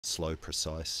slow,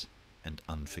 precise, and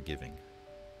unforgiving.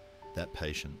 That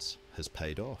patience has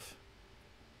paid off.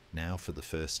 Now, for the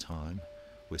first time,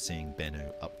 we're seeing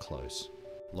Bennu up close.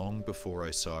 Long before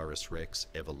OSIRIS-REx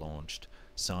ever launched,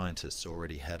 scientists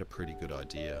already had a pretty good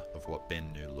idea of what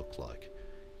Bennu looked like.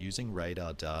 Using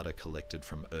radar data collected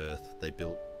from Earth, they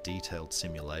built detailed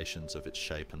simulations of its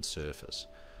shape and surface.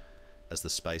 As the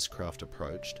spacecraft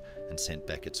approached and sent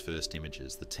back its first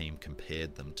images, the team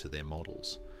compared them to their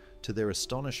models. To their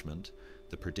astonishment,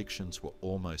 the predictions were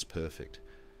almost perfect.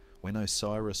 When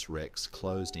OSIRIS-REx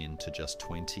closed in to just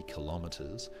 20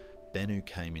 kilometers, Bennu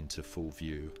came into full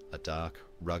view, a dark,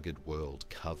 rugged world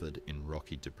covered in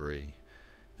rocky debris.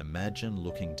 Imagine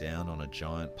looking down on a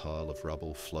giant pile of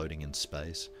rubble floating in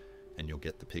space, and you'll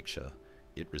get the picture.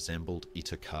 It resembled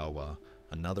Itokawa,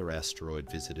 another asteroid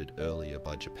visited earlier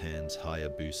by Japan's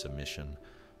Hayabusa mission,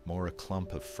 more a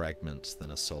clump of fragments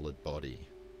than a solid body.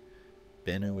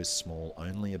 Bennu is small,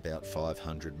 only about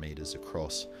 500 meters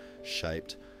across,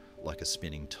 shaped like a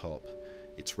spinning top.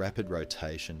 Its rapid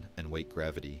rotation and weak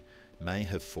gravity may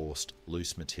have forced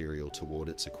loose material toward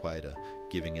its equator,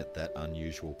 giving it that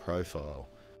unusual profile.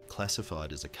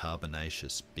 Classified as a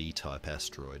carbonaceous B-type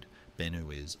asteroid,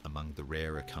 Bennu is among the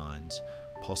rarer kinds,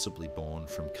 possibly born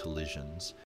from collisions